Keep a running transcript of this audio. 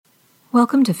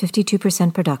Welcome to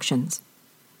 52% Productions.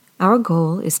 Our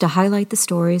goal is to highlight the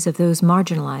stories of those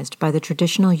marginalized by the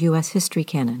traditional U.S. history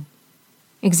canon,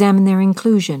 examine their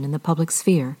inclusion in the public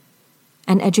sphere,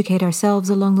 and educate ourselves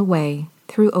along the way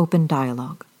through open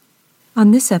dialogue.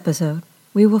 On this episode,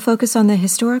 we will focus on the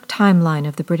historic timeline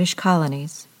of the British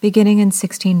colonies beginning in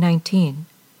 1619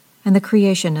 and the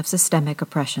creation of systemic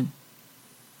oppression.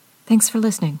 Thanks for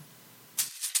listening.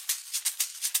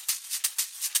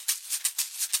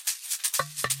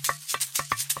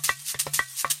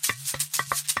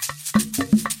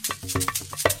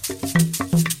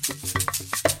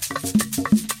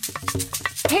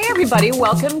 Hey, everybody.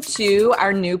 Welcome to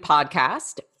our new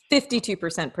podcast,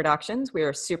 52% Productions. We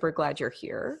are super glad you're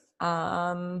here.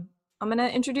 I'm going to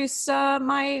introduce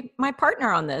my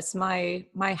partner on this, my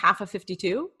half of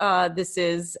 52. This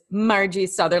is Margie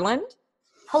Sutherland.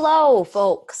 Hello,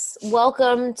 folks.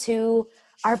 Welcome to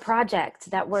our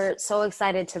project that we're so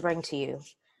excited to bring to you.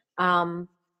 I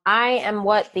am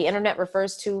what the internet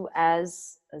refers to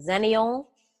as a Zennial,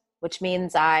 which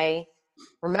means I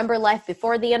remember life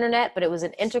before the internet, but it was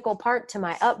an integral part to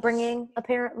my upbringing,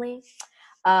 apparently.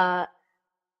 And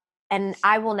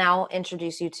I will now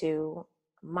introduce you to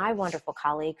my wonderful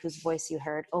colleague, whose voice you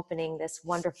heard opening this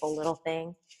wonderful little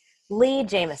thing, Lee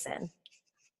Jameson.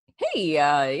 Hey,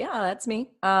 yeah, that's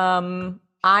me. I'm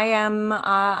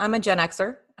a Gen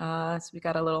Xer, so we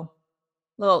got a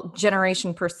little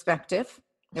generation perspective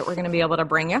that we're going to be able to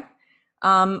bring you.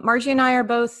 Margie and I are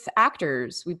both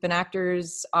actors. We've been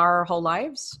actors our whole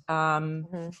lives. We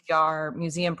are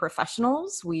museum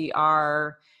professionals. We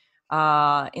are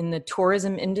in the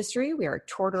tourism industry. We are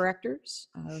tour directors.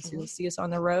 So you'll see us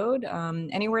on the road.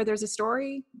 Anywhere there's a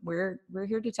story, we're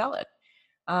here to tell it.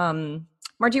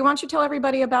 Margie, why don't you tell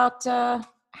everybody about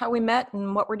how we met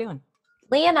and what we're doing?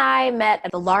 Lee and I met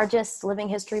at the largest living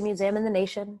history museum in the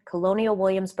nation, Colonial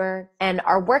Williamsburg, and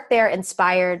our work there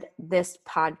inspired this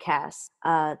podcast.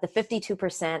 The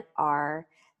 52% are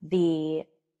the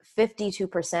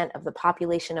 52% of the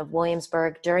population of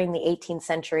Williamsburg during the 18th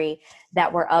century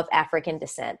that were of African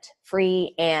descent,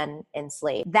 free and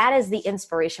enslaved. That is the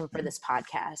inspiration for this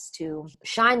podcast, to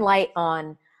shine light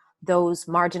on those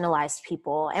marginalized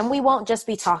people. And we won't just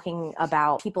be talking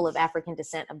about people of African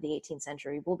descent of the 18th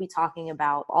century. We'll be talking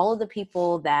about all of the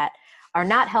people that are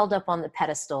not held up on the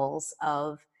pedestals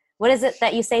of, what is it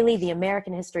that you say, Lee? The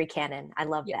American history canon. I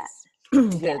love that.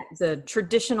 The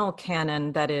traditional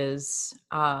canon that is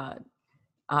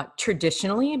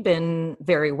traditionally been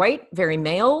very white, very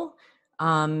male,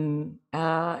 and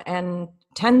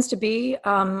tends to be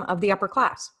of the upper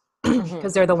class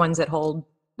because they're the ones that hold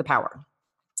the power.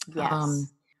 Yes.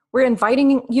 We're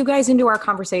inviting you guys into our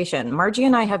conversation. Margie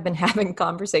and I have been having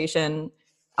conversation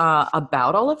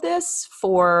about all of this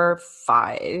for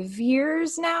 5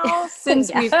 years now,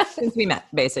 since we met,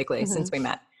 basically, since we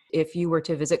met. If you were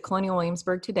to visit Colonial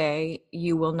Williamsburg today,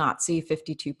 you will not see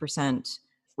 52%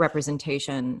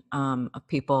 representation of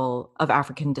people of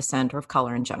African descent or of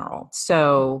color in general.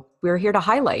 So we're here to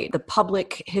highlight the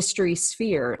public history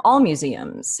sphere, all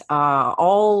museums,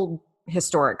 all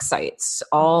historic sites,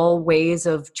 all ways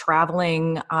of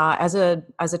traveling as a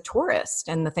tourist,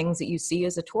 and the things that you see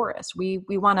as a tourist. We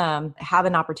want to have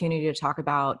an opportunity to talk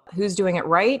about who's doing it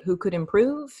right, who could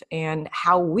improve, and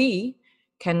how we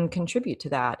can contribute to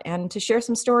that, and to share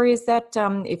some stories that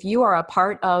if you are a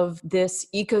part of this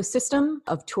ecosystem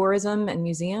of tourism and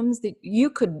museums, that you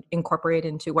could incorporate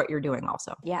into what you're doing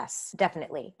also. Yes,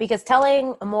 definitely. Because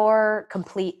telling a more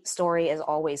complete story is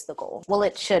always the goal. Well,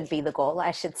 it should be the goal,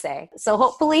 I should say. So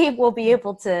hopefully we'll be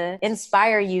able to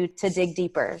inspire you to dig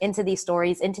deeper into these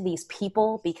stories, into these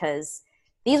people, because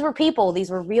these were people,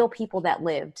 these were real people that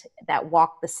lived, that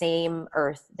walked the same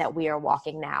earth that we are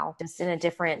walking now, just in a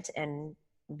different and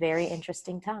very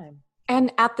interesting time.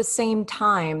 And at the same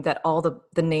time that all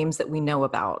the names that we know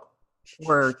about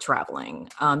were traveling,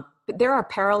 there are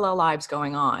parallel lives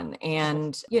going on.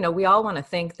 And, we all want to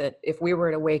think that if we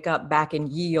were to wake up back in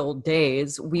ye old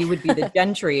days, we would be the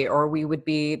gentry or we would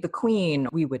be the queen.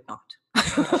 We would not.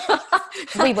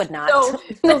 We would not. So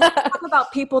let's talk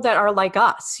about people that are like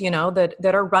us,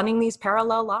 that are running these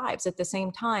parallel lives at the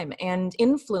same time and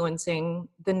influencing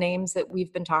the names that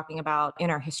we've been talking about in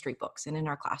our history books and in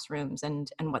our classrooms and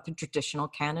what the traditional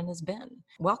canon has been.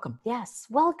 Welcome. Yes,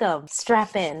 welcome.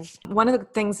 Strap in. One of the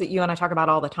things that you and I talk about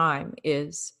all the time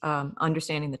is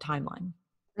understanding the timeline.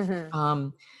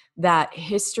 That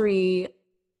history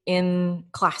in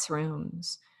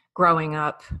classrooms growing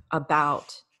up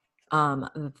about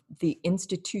the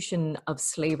institution of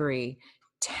slavery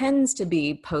tends to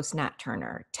be post-Nat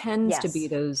Turner, tends to be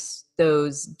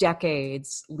those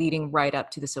decades leading right up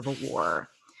to the Civil War.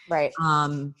 Right.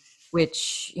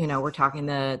 which, we're talking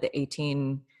Nat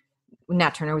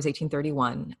Turner was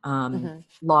 1831.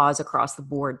 Laws across the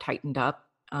board tightened up,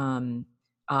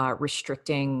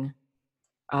 restricting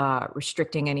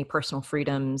any personal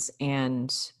freedoms and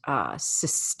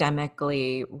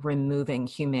systemically removing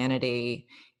humanity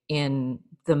in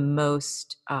the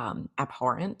most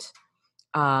abhorrent,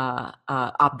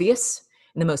 obvious,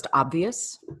 in the most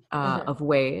obvious of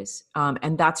ways.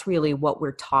 And that's really what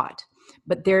we're taught.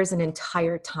 But there's an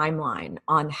entire timeline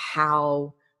on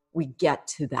how we get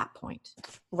to that point.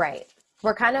 Right.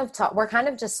 We're kind of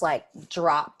just like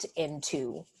dropped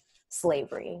into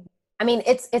slavery. I mean,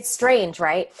 it's strange,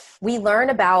 right? We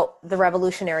learn about the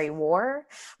Revolutionary War,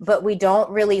 but we don't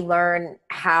really learn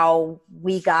how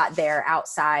we got there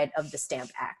outside of the Stamp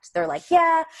Act. They're like,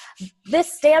 yeah,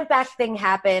 this Stamp Act thing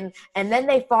happened, and then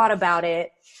they fought about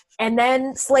it, and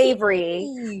then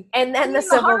slavery, and then the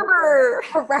Civil War.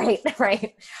 Right.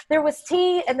 There was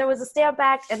tea, and there was a Stamp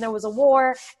Act, and there was a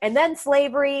war, and then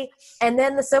slavery, and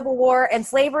then the Civil War, and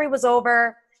slavery was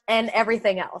over, and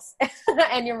everything else.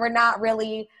 And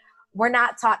we're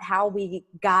not taught how we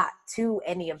got to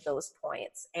any of those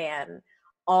points and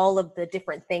all of the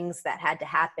different things that had to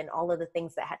happen, all of the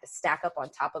things that had to stack up on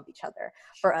top of each other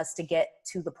for us to get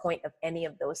to the point of any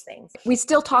of those things. We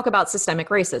still talk about systemic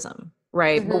racism,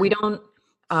 right? But we don't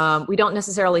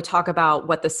necessarily talk about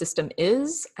what the system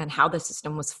is and how the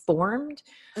system was formed.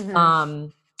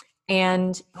 And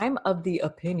I'm of the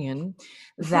opinion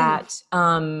that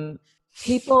some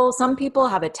people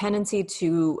have a tendency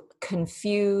to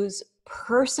confuse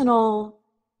personal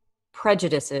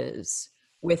prejudices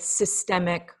with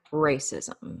systemic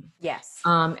racism. Yes.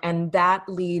 And that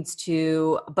leads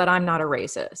to, but I'm not a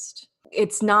racist.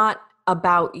 It's not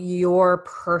about your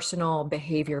personal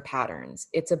behavior patterns.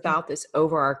 It's about this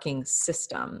overarching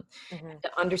system.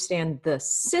 To understand the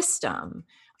system,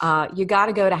 you got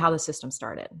to go to how the system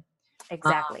started.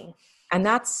 Exactly. And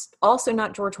that's also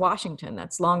not George Washington.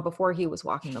 That's long before he was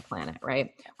walking the planet,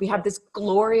 right? We have this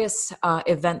glorious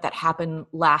event that happened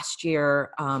last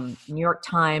year. New York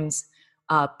Times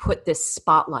put this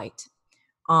spotlight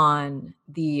on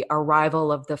the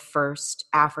arrival of the first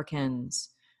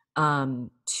Africans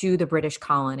to the British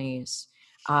colonies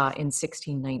in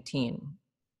 1619.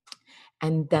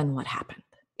 And then what happened?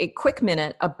 A quick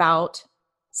minute about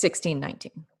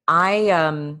 1619.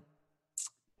 I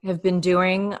have been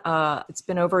doing, it's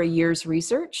been over a year's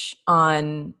research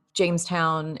on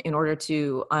Jamestown in order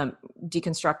to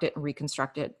deconstruct it and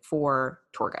reconstruct it for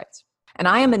tour guides. And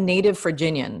I am a native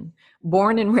Virginian,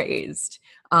 born and raised.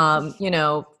 I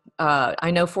know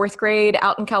fourth grade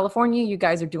out in California, you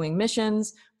guys are doing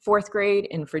missions. Fourth grade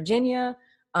in Virginia,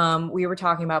 we were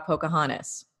talking about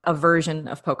Pocahontas, a version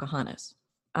of Pocahontas.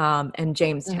 And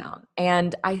Jamestown.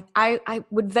 And I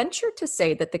would venture to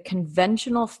say that the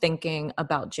conventional thinking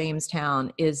about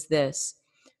Jamestown is this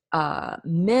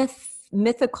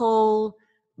mythical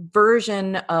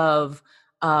version of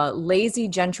lazy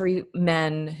gentry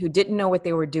men who didn't know what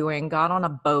they were doing, got on a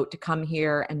boat to come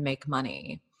here and make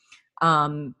money.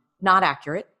 Not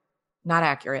accurate. A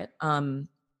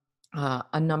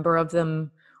number of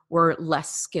them were less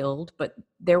skilled, but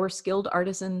there were skilled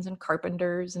artisans and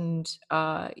carpenters, and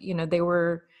they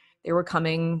were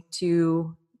coming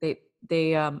to.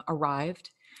 They arrived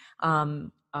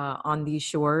on these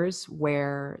shores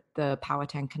where the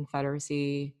Powhatan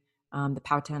Confederacy, the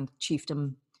Powhatan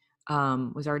chiefdom,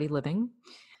 was already living.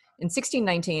 In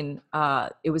 1619,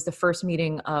 it was the first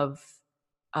meeting of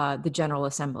the General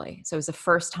Assembly. So it was the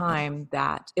first time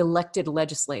that elected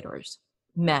legislators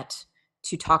met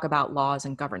to talk about laws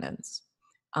and governance.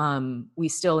 We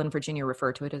still in Virginia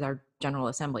refer to it as our General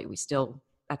Assembly.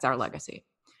 That's our legacy.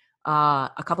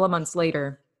 A couple of months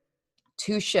later,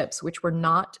 two ships, which were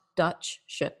not Dutch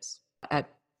ships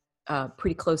at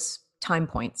pretty close time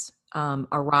points,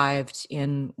 arrived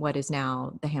in what is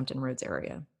now the Hampton Roads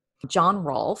area. John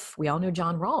Rolfe, we all know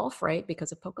John Rolfe, right?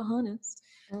 Because of Pocahontas.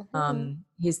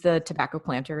 He's the tobacco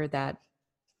planter that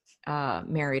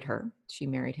married her. She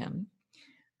married him.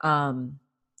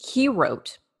 He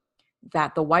wrote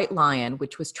that the White Lion,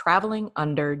 which was traveling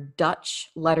under Dutch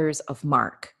letters of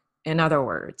marque, in other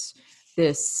words,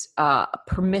 this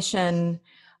permission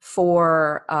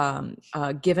for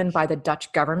given by the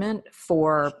Dutch government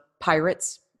for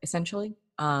pirates, essentially,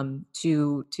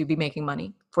 to be making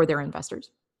money for their investors.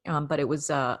 But it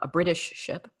was a British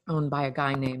ship owned by a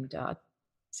guy named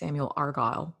Samuel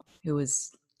Argyle, who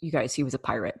was, he was a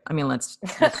pirate. I mean, let's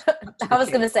I was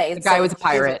going to say. The guy was a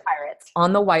pirate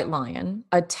on the White Lion,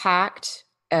 attacked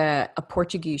a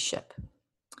Portuguese ship.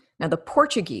 Now, the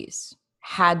Portuguese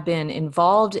had been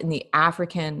involved in the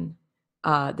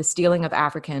stealing of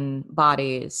African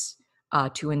bodies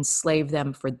to enslave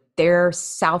them for their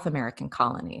South American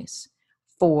colonies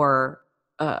for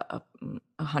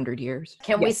 100 years.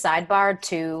 Can we sidebar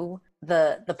to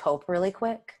the Pope really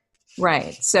quick?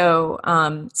 Right. So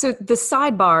the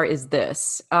sidebar is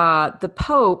this: the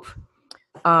Pope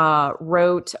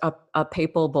wrote a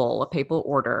papal bull, a papal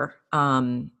order,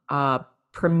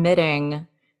 permitting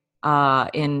in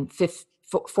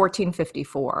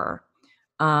 1454,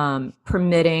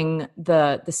 permitting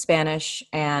the Spanish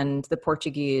and the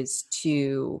Portuguese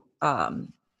to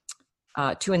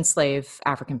enslave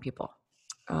African people.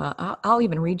 I'll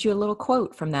even read you a little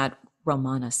quote from that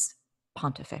Romanus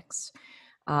Pontifex.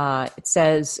 It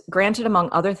says, granted among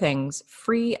other things,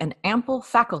 free and ample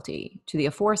faculty to the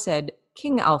aforesaid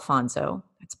King Alfonso,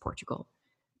 that's Portugal,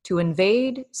 to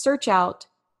invade, search out,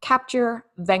 capture,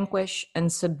 vanquish, and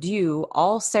subdue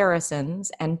all Saracens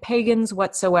and pagans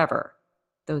whatsoever,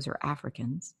 those are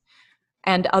Africans,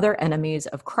 and other enemies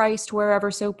of Christ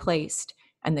wherever so placed,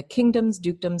 and the kingdoms,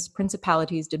 dukedoms,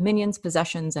 principalities, dominions,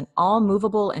 possessions, and all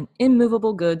movable and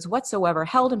immovable goods whatsoever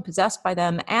held and possessed by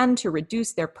them, and to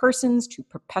reduce their persons to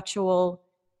perpetual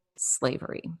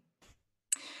slavery.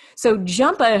 So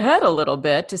jump ahead a little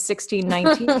bit to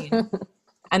 1619,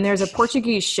 and there's a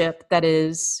Portuguese ship that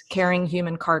is carrying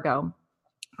human cargo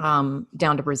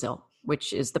down to Brazil,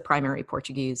 which is the primary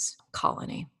Portuguese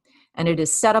colony. And it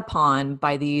is set upon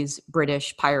by these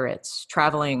British pirates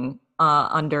traveling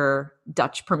under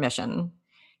Dutch permission.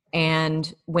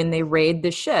 And when they raid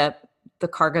the ship, the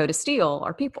cargo to steal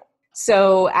are people.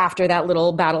 So after that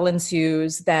little battle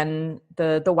ensues, then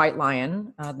the White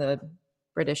Lion, the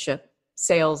British ship,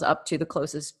 sails up to the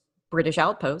closest British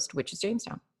outpost, which is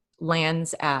Jamestown,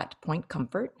 lands at Point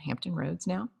Comfort, Hampton Roads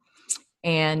now.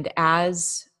 And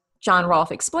as John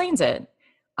Rolfe explains it,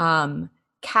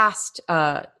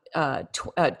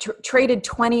 traded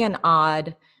 20 and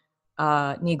odd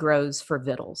Negroes for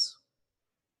victuals.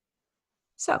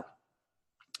 So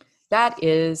that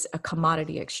is a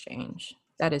commodity exchange.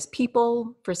 That is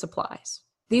people for supplies.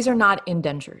 These are not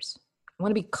indentures. I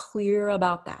want to be clear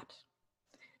about that.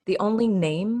 The only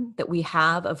name that we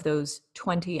have of those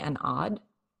 20 and odd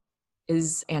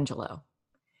is Angelo.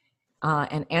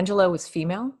 And Angelo was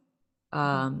female.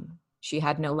 She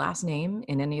had no last name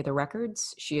in any of the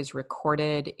records. She is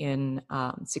recorded in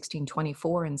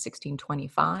 1624 and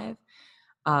 1625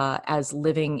 as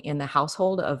living in the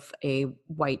household of a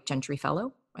white gentry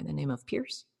fellow by the name of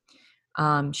Pierce.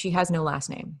 She has no last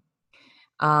name.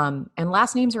 And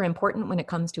last names are important when it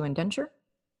comes to indenture.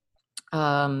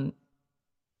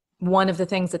 One of the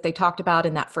things that they talked about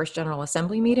in that first General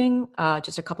Assembly meeting,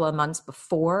 just a couple of months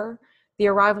before the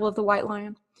arrival of the White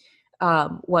Lion,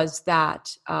 was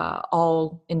that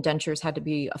all indentures had to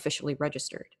be officially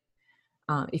registered.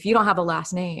 If you don't have a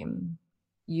last name,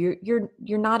 you're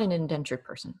not an indentured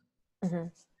person.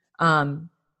 Mm-hmm.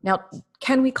 Now,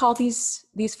 can we call these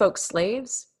folks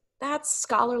slaves? That's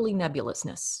scholarly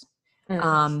nebulousness,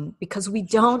 because we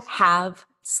don't have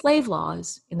slave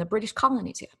laws in the British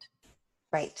colonies yet.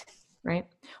 Right.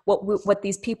 What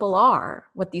these people are,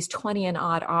 what these 20 and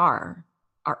odd are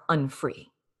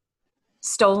unfree.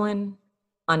 Stolen,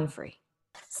 unfree.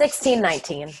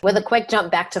 1619, with a quick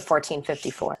jump back to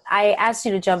 1454. I asked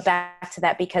you to jump back to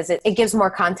that because it gives more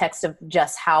context of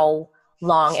just how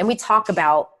long. And we talk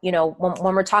about,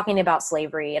 when we're talking about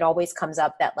slavery, it always comes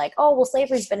up that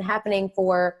slavery's been happening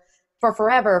for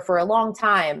forever, for a long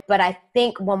time. But I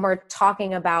think when we're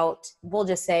talking about, we'll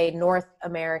just say North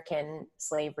American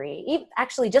slavery,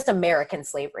 actually just American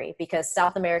slavery, because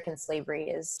South American slavery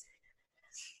is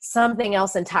something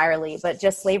else entirely, but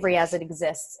just slavery as it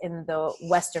exists in the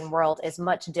Western world is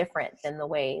much different than the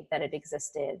way that it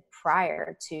existed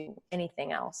prior to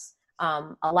anything else.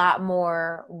 A lot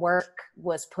more work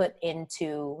was put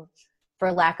into,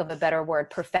 for lack of a better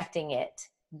word, perfecting it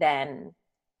than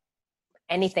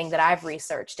anything that I've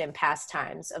researched in past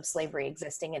times of slavery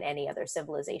existing in any other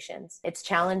civilizations. It's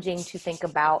challenging to think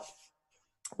about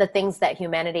the things that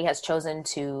humanity has chosen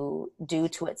to do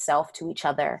to itself, to each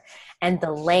other, and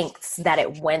the lengths that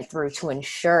it went through to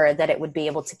ensure that it would be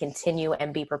able to continue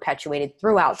and be perpetuated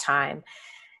throughout time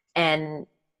and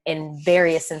in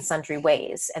various and sundry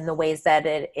ways, and the ways that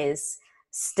it is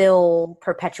still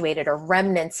perpetuated, or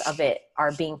remnants of it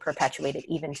are being perpetuated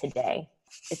even today.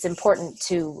 It's important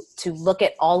to look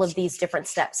at all of these different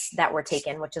steps that were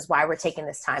taken, which is why we're taking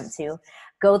this time to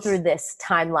go through this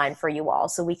timeline for you all,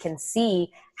 so we can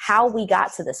see how we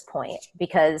got to this point,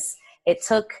 because it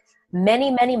took many,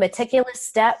 many meticulous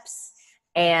steps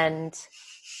and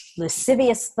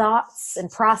lascivious thoughts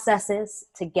and processes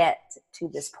to get to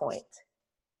this point.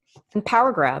 And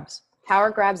power grabs.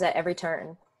 Power grabs at every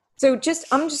turn. So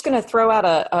I'm just going to throw out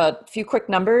a few quick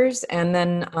numbers, and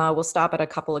then we'll stop at a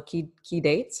couple of key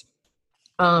dates.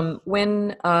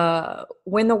 When the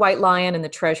White Lion and the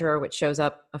Treasurer, which shows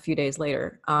up a few days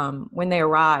later, when they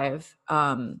arrive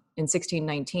in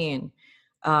 1619,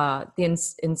 the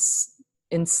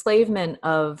enslavement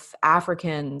of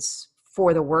Africans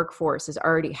for the workforce is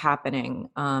already happening.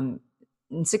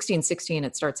 In 1616,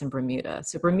 it starts in Bermuda.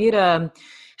 So Bermuda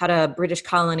had a British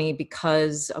colony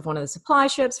because of one of the supply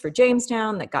ships for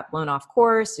Jamestown that got blown off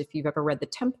course. If you've ever read The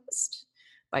Tempest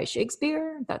by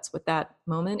Shakespeare, that's what that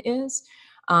moment is.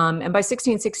 And by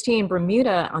 1616,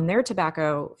 Bermuda on their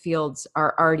tobacco fields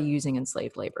are already using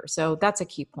enslaved labor. So that's a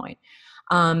key point.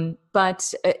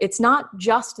 But it's not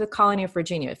just the colony of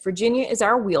Virginia. Virginia is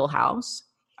our wheelhouse.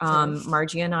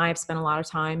 Margie and I have spent a lot of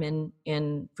time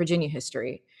in Virginia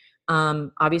history.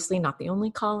 Obviously not the only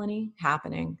colony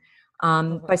happening. By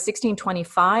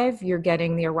 1625, you're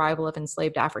getting the arrival of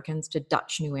enslaved Africans to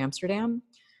Dutch New Amsterdam.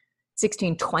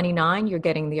 1629, you're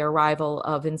getting the arrival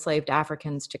of enslaved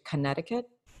Africans to Connecticut.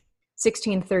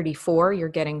 1634, you're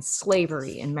getting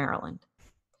slavery in Maryland.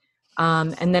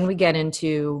 And then we get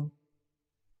into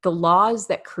the laws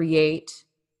that create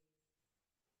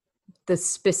the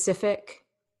specific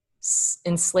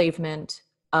enslavement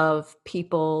of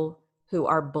people who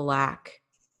are Black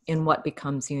in what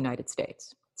becomes the United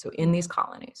States. So in these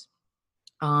colonies,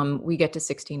 we get to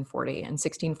 1640, and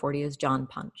 1640 is John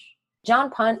Punch. John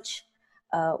Punch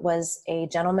was a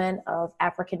gentleman of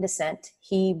African descent.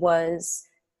 He was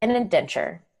an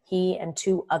indenture, he and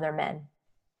two other men.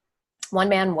 One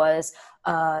man was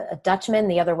a Dutchman,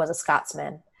 the other was a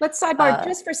Scotsman. Let's sidebar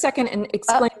just for a second and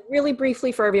explain really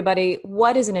briefly for everybody,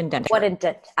 what is an indenture?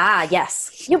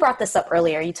 Yes. You brought this up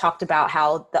earlier. You talked about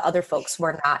how the other folks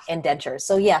were not indentures.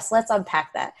 So yes, let's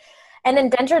unpack that. An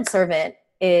indentured servant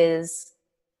is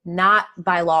not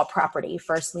by law property,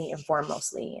 firstly and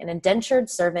foremostly. An indentured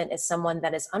servant is someone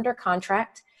that is under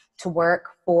contract to work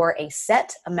for a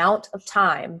set amount of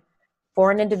time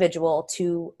for an individual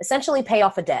to essentially pay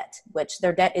off a debt, which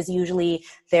their debt is usually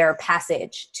their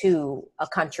passage to a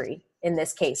country, in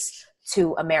this case,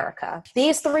 to America.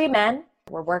 These three men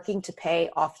were working to pay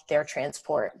off their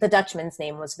transport. The Dutchman's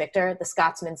name was Victor. The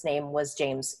Scotsman's name was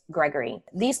James Gregory.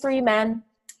 These three men,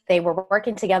 they were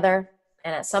working together,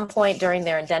 and at some point during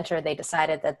their indenture, they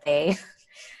decided that they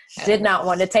did not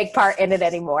want to take part in it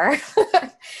anymore,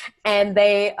 and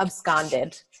they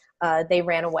absconded. They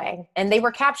ran away, and they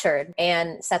were captured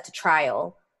and set to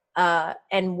trial.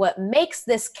 And what makes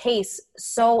this case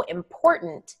so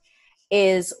important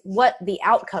is what the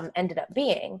outcome ended up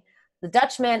being. The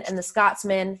Dutchman and the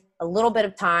Scotsman, a little bit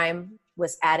of time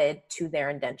was added to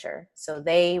their indenture. So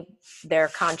their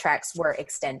contracts were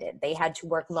extended. They had to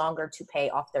work longer to pay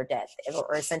off their debt,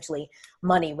 or essentially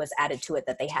money was added to it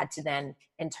that they had to then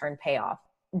in turn pay off.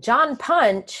 John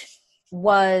Punch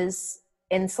was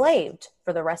enslaved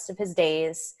for the rest of his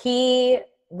days. He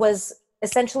was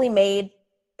essentially made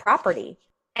property.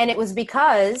 And it was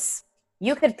because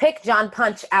you could pick John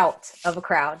Punch out of a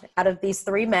crowd, out of these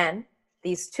three men,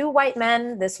 these two white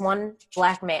men, this one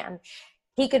Black man.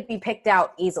 He could be picked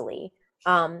out easily,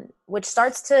 which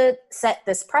starts to set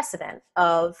this precedent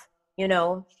of,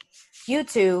 you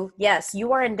two, yes,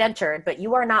 you are indentured, but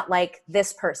you are not like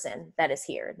this person that is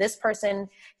here. This person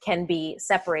can be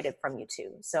separated from you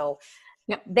two. So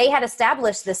they had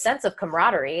established this sense of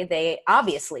camaraderie. They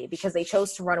obviously, because they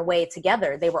chose to run away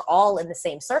together, they were all in the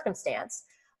same circumstance.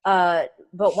 But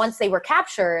once they were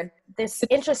captured, this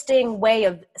interesting way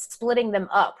of splitting them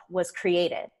up was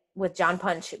created, with John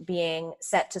Punch being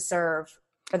set to serve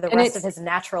for the rest of his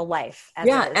natural life. As it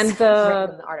is written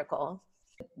in the article.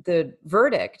 The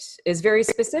verdict is very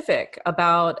specific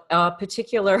about a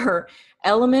particular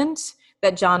element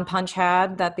that John Punch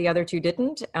had that the other two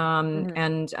didn't.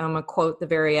 And I'm going to quote the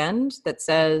very end that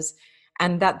says,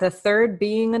 "And that the third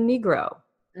being a Negro,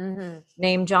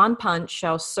 named John Punch,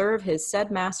 shall serve his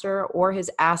said master or his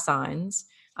assigns,"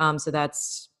 so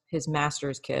that's his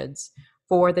master's kids,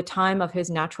 "for the time of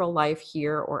his natural life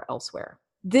here or elsewhere."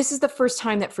 This is the first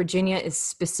time that Virginia is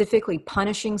specifically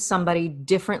punishing somebody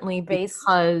differently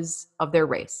because of their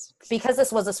race. Because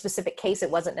this was a specific case,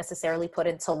 it wasn't necessarily put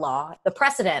into law. The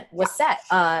precedent was set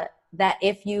that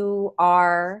if you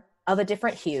are of a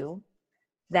different hue,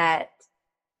 that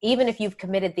even if you've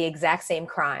committed the exact same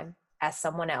crime as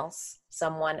someone else,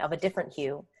 someone of a different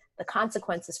hue, the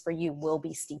consequences for you will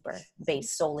be steeper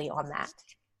based solely on that.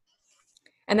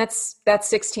 And that's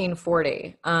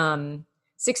 1640.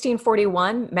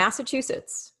 1641,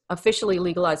 Massachusetts officially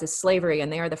legalizes slavery,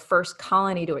 and they are the first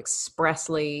colony to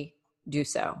expressly do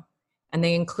so. And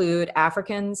they include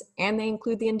Africans and they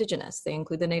include the indigenous. They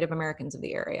include the Native Americans of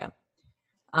the area.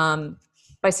 By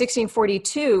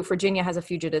 1642, Virginia has a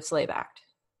Fugitive Slave Act.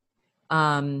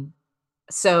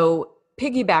 So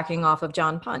piggybacking off of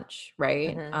John Punch,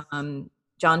 right? Mm-hmm.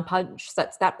 John Punch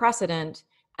sets that precedent,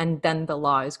 and then the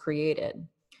law is created.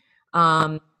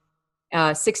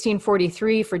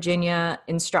 1643, Virginia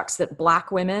instructs that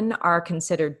Black women are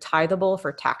considered tithable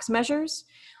for tax measures.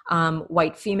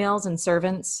 White females and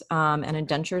servants and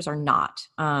indentures are not.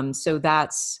 So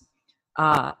that's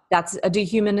a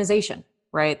dehumanization,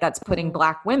 right? That's putting Mm-hmm.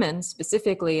 Black women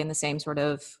specifically in the same sort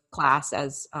of class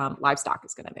as livestock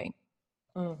is going to be.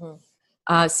 Mm-hmm.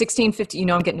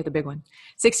 1650, I'm getting to the big one.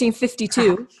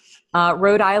 1652,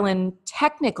 Rhode Island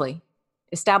technically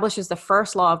establishes the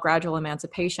first law of gradual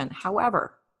emancipation.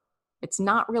 However, it's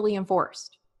not really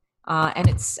enforced. And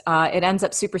it ends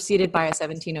up superseded by a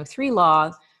 1703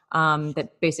 law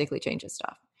that basically changes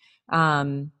stuff.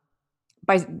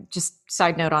 By just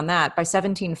side note on that, by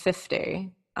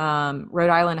 1750, Rhode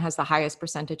Island has the highest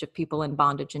percentage of people in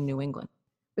bondage in New England.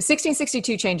 But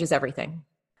 1662 changes everything.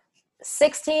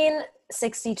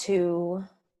 1662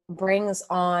 brings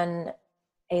on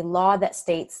a law that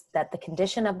states that the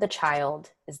condition of the child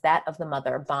is that of the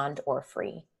mother, bond or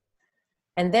free.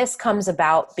 And this comes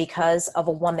about because of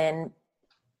a woman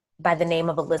by the name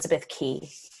of Elizabeth Key.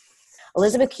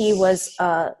 Elizabeth Key was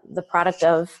the product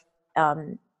of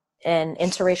an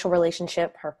interracial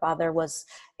relationship. Her father was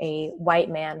a white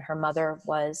man. Her mother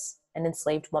was an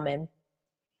enslaved woman.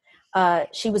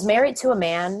 She was married to a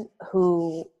man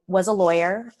who was a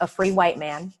lawyer, a free white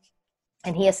man,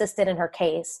 and he assisted in her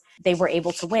case. They were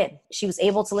able to win. She was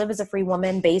able to live as a free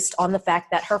woman based on the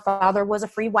fact that her father was a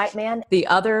free white man. The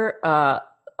other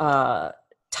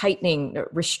tightening,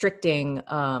 restricting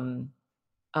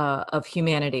of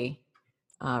humanity,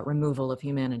 removal of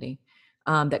humanity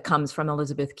that comes from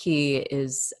Elizabeth Key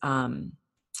is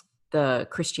the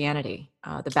Christianity,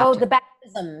 the baptism. Oh, the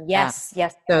baptism. Yes,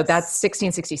 yes. So that's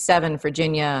 1667,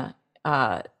 Virginia.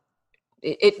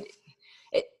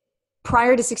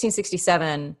 Prior to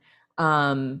 1667,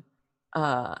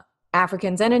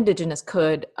 Africans and indigenous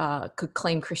could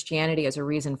claim Christianity as a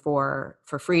reason for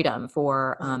freedom,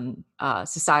 for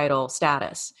societal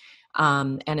status.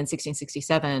 And in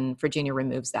 1667, Virginia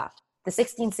removes that. The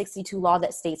 1662 law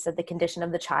that states that the condition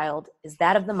of the child is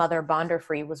that of the mother, bond or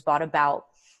free, was brought about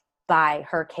by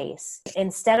her case.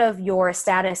 Instead of your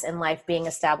status in life being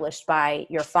established by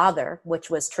your father, which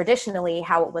was traditionally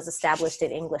how it was established in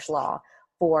English law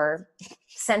for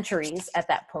centuries at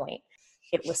that point,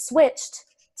 it was switched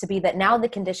to be that now the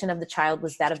condition of the child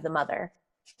was that of the mother,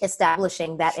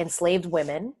 establishing that enslaved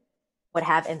women would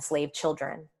have enslaved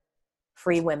children.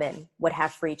 Free women would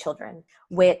have free children,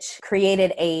 which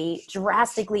created a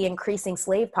drastically increasing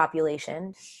slave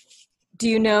population. Do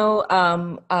you know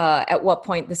at what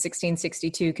point the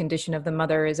 1662 condition of the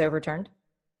mother is overturned?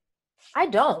 I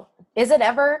don't. Is it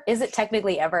ever? Is it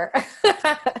technically ever?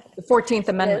 The 14th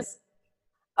Amendment.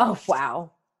 Oh,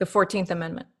 wow. The 14th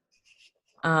Amendment.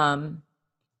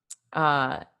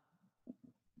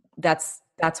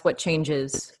 That's what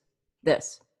changes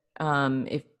this.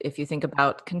 If you think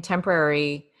about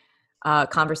contemporary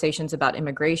conversations about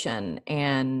immigration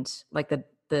and like the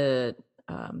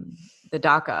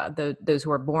DACA, those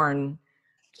who are born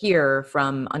here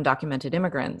from undocumented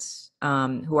immigrants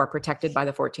who are protected by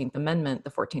the 14th Amendment.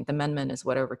 The 14th Amendment is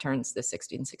what overturns the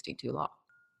 1662 law.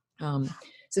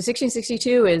 So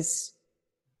 1662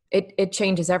 it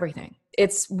changes everything.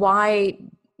 It's why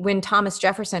when Thomas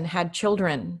Jefferson had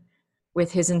children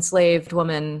with his enslaved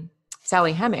woman,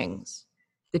 Sally Hemings,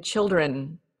 the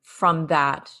children from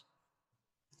that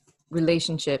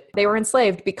relationship, they were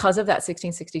enslaved because of that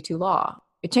 1662 law.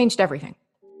 It changed everything.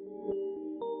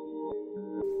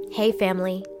 Hey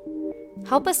family,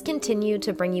 help us continue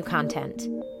to bring you content.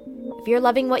 If you're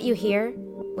loving what you hear,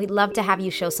 we'd love to have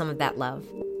you show some of that love.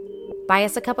 Buy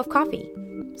us a cup of coffee.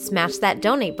 Smash that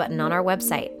donate button on our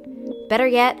website. Better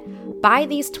yet, buy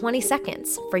these 20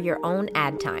 seconds for your own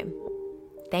ad time.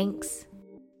 Thanks.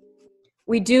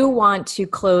 We do want to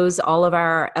close all of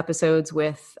our episodes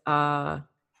with the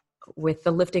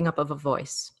lifting up of a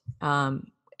voice.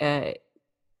 At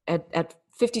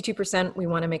 52%, we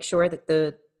want to make sure that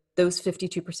those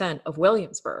 52% of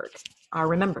Williamsburg are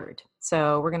remembered.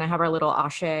 So we're going to have our little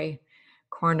Ashe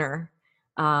corner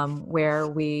where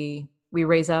we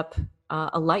raise up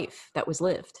a life that was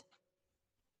lived.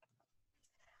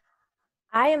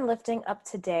 I am lifting up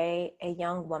today a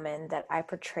young woman that I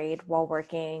portrayed while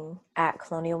working at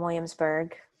Colonial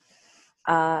Williamsburg.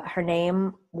 Her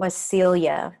name was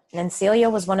Celia, and Celia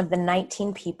was one of the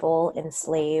 19 people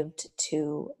enslaved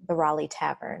to the Raleigh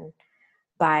Tavern.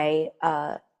 by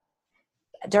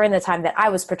during the time that I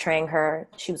was portraying her,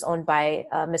 she was owned by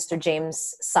Mr.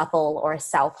 James Southall or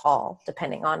Southall,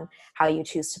 depending on how you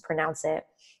choose to pronounce it.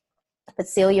 But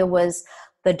Celia was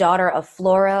the daughter of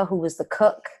Flora, who was the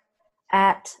cook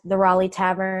at the Raleigh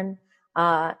Tavern.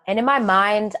 And in my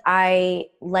mind, I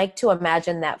like to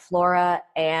imagine that Flora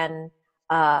and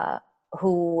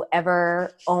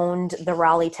whoever owned the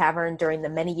Raleigh Tavern during the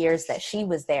many years that she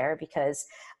was there, because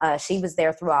she was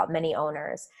there throughout many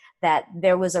owners, that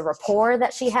there was a rapport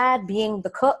that she had being the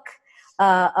cook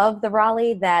of the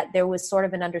Raleigh, that there was sort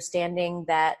of an understanding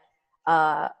that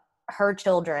her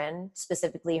children,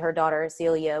 specifically her daughter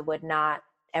Celia, would not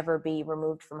ever be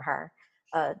removed from her,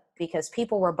 because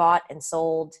people were bought and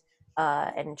sold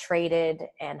and traded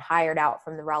and hired out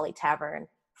from the Raleigh Tavern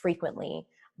frequently.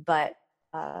 But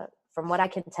from what I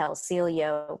can tell,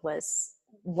 Celia was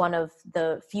one of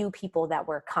the few people that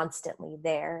were constantly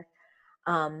there.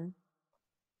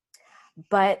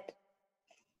 But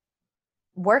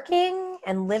working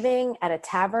and living at a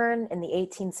tavern in the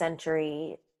 18th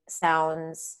century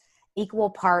sounds equal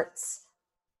parts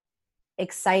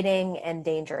exciting and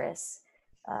dangerous.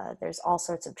 There's all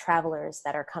sorts of travelers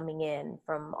that are coming in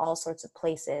from all sorts of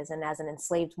places. And as an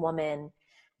enslaved woman,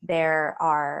 there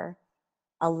are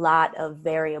a lot of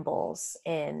variables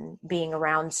in being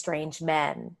around strange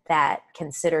men that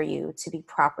consider you to be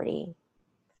property.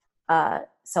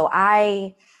 So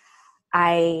I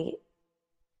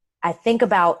think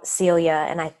about Celia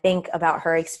and I think about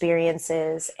her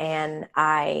experiences, and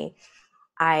I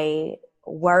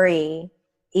worry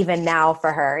even now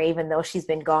for her, even though she's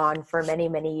been gone for many,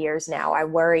 many years now. I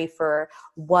worry for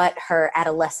what her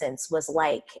adolescence was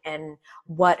like and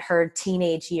what her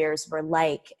teenage years were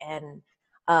like. And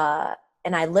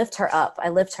I lift her up. I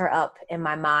lift her up in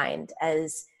my mind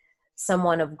as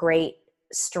someone of great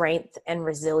strength and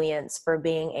resilience for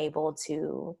being able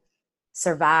to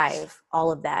survive all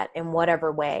of that in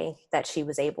whatever way that she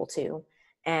was able to.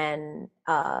 And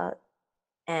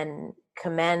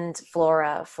commend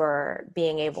Flora for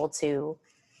being able to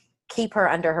keep her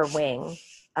under her wing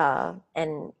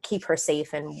and keep her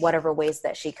safe in whatever ways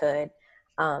that she could.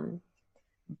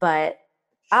 But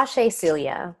Ashe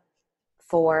Celia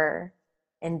for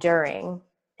enduring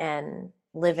and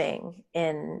living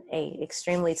in a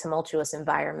extremely tumultuous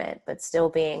environment, but still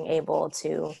being able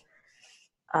to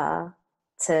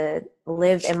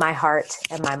live in my heart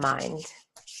and my mind.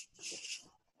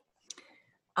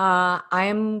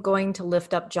 I'm going to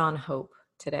lift up John Hope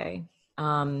today.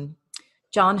 John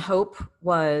Hope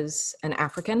was an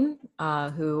African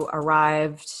who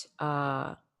arrived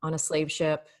on a slave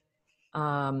ship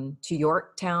to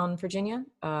Yorktown, Virginia,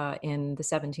 in the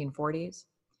 1740s.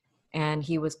 And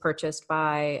he was purchased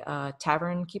by a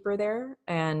tavern keeper there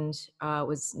and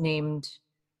was named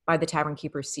by the tavern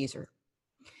keeper Caesar.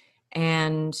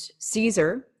 And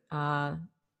Caesar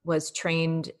was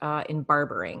trained in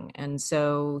barbering. And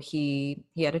so he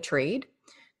had a trade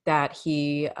that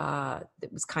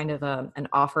it was kind of an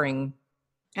offering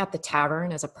at the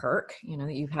tavern as a perk,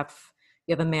 that you have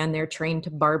a man there trained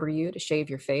to barber you, to shave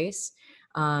your face.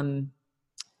 And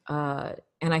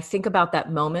I think about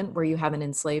that moment where you have an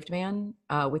enslaved man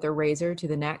with a razor to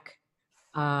the neck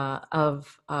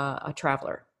of a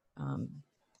traveler,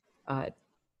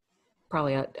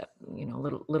 probably a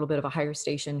little bit of a higher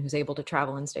station, who's able to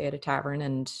travel and stay at a tavern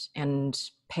and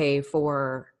pay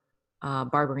for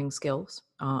barbering skills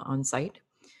on site.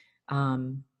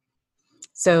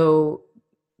 So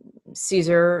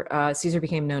Caesar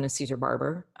became known as Caesar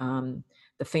Barber,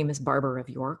 the famous barber of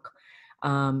York,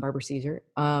 Barber Caesar.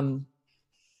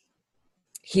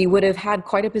 He would have had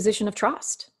quite a position of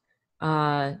trust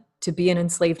to be an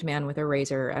enslaved man with a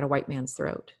razor at a white man's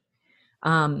throat.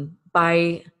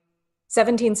 By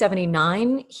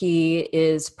 1779, he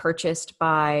is purchased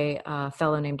by a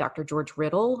fellow named Dr. George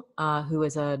Riddle, who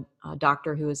is a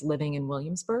doctor who is living in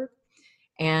Williamsburg.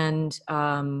 And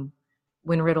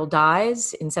when Riddle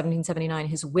dies in 1779,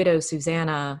 his widow,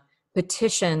 Susanna,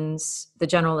 petitions the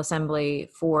General Assembly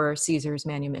for Caesar's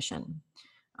manumission,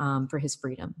 for his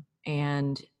freedom.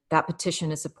 And that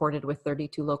petition is supported with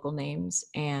 32 local names,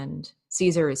 and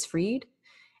Caesar is freed.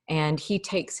 And he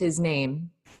takes his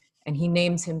name and he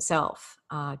names himself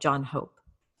John Hope.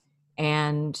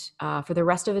 And for the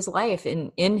rest of his life,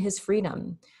 in his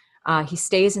freedom, he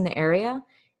stays in the area.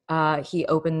 He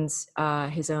opens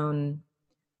his own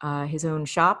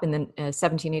shop in the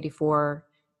 1784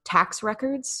 tax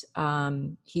records.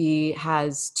 He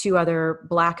has two other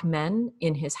Black men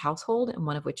in his household, and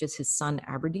one of which is his son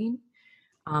Aberdeen,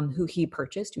 who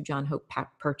John Hope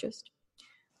purchased.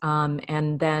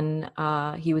 And then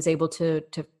he was able to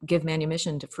give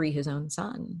manumission to free his own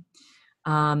son.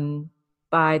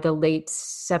 By the late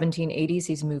 1780s,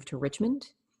 he's moved to Richmond.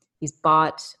 He's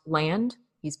bought land.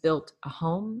 He's built a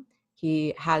home.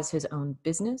 He has his own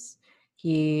business.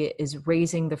 He is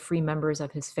raising the free members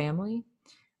of his family,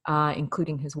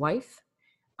 including his wife.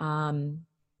 And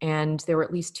there were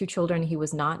at least 2 children he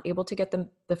was not able to get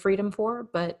the freedom for,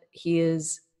 but he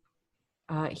is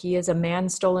a man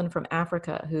stolen from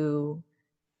Africa who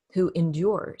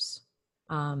endures,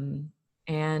 and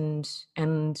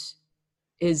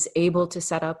is able to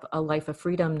set up a life of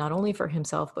freedom, not only for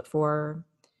himself, but for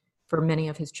many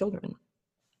of his children.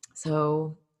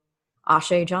 So,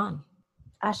 Ashe John.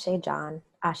 Ashe John.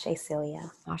 Ashe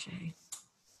Celia. Ashe.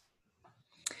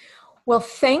 Well,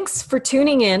 thanks for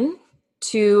tuning in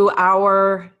to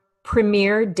our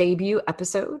premiere debut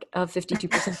episode of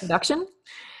 52% Production.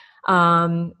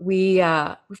 We've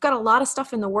got a lot of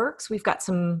stuff in the works. We've got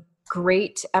some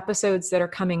great episodes that are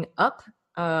coming up.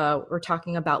 We're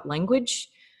talking about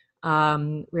language.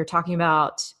 We're talking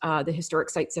about the historic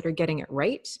sites that are getting it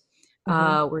right.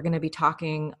 We're going to be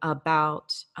talking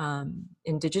about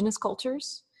indigenous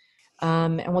cultures,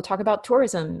 and we'll talk about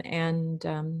tourism, and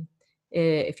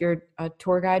if you're a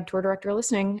tour guide, tour director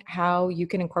listening, how you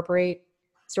can incorporate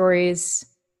stories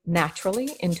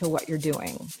naturally into what you're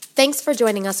doing. Thanks for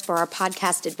joining us for our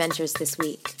podcast adventures this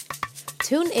week.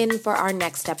 Tune in for our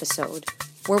next episode,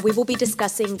 where we will be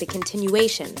discussing the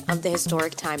continuation of the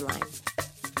historic timeline.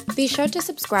 Be sure to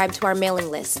subscribe to our mailing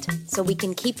list so we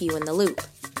can keep you in the loop.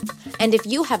 And if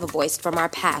you have a voice from our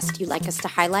past you'd like us to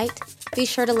highlight, be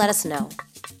sure to let us know.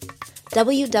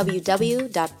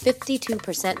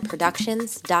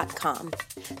 www.52percentproductions.com.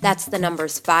 That's the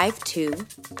numbers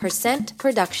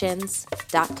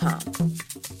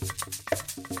 52percentproductions.com.